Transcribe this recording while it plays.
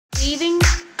Leaving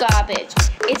garbage,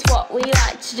 it's what we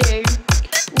like to do.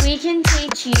 We can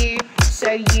teach you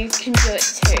so you can do it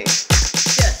too.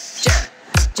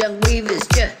 Junk weavers,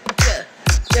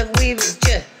 junk weavers,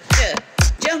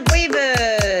 junk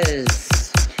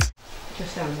weavers.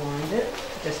 Just unwind it.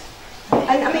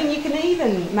 And I mean, you can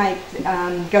even make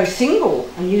go single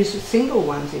and use the single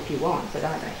ones if you want, but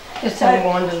I don't. Just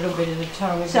unwind a little bit at a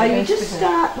time. So you just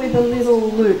start with a little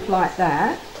loop like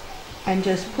that, and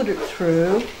just put it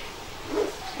through.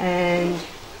 And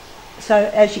so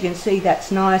as you can see,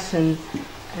 that's nice and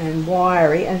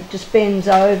wiry, and it just bends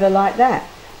over like that.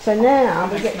 So now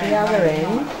we get the other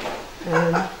end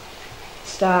and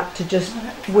start to just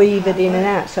weave it in and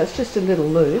out. So it's just a little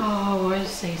loop. Oh, I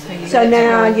see. So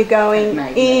now you're going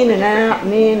in and out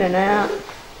and in and out.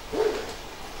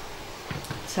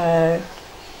 So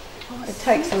it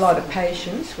takes a lot of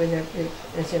patience with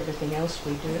as everything else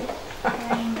we do.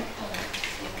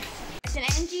 As an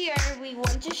NGO, we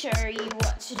want to show you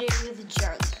what to do with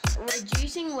junk.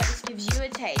 Reducing waste gives you a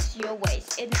taste. Your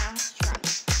waste, it now has shrunk.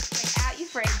 Take out your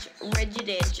fridge, rid your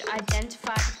ditch,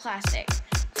 identify the plastic.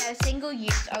 That a single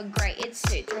use are great, it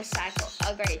suits. Recycle,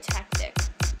 a great tactic.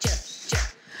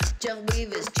 Junk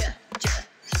weavers,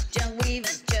 junk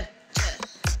weavers,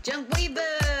 junk weavers.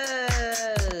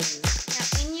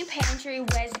 Now in your pantry,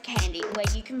 where's the candy where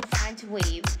you can find to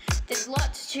weave? There's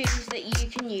lots to choose that you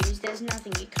can use, there's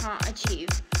nothing you can't achieve.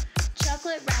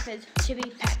 Chocolate wrappers, chippy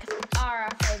packs are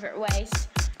our favourite waste.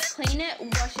 Clean it,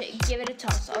 wash it, give it a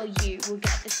toss, or you will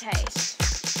get the taste.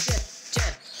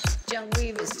 Junk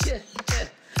weavers,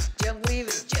 junk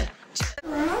weavers,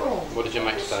 What did you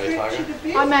make today, Tiger?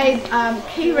 I made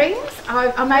key rings.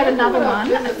 I made another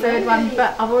one, a third one,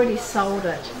 but I've already sold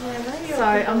it. So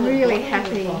I'm really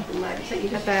happy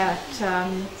about.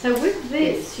 So with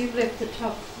this, you've left the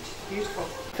top beautiful.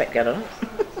 Fat gut on it.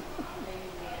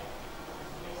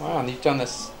 Wow, and you've done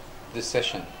this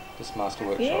session, this master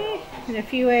workshop. Yeah, in a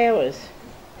few hours.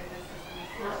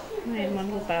 Made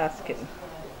one little basket.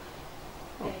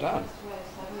 Well done.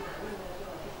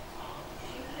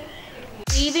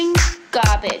 Leaving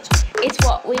garbage, it's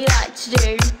what we like to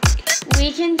do.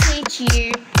 We can teach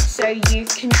you so you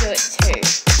can do it too.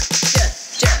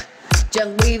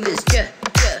 Junk weavers,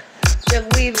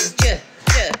 junk weavers,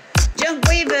 junk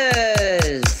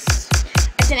weavers.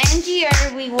 As an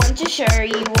NGO, we want to show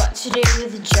you what to do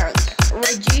with junk.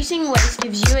 Reducing waste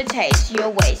gives you a taste. Your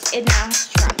waste, it now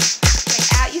has shrunk.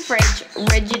 Take out your fridge,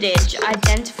 rid your ditch,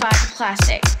 identify the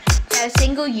plastic. That a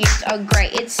single use are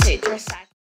great, it suits. Recycle.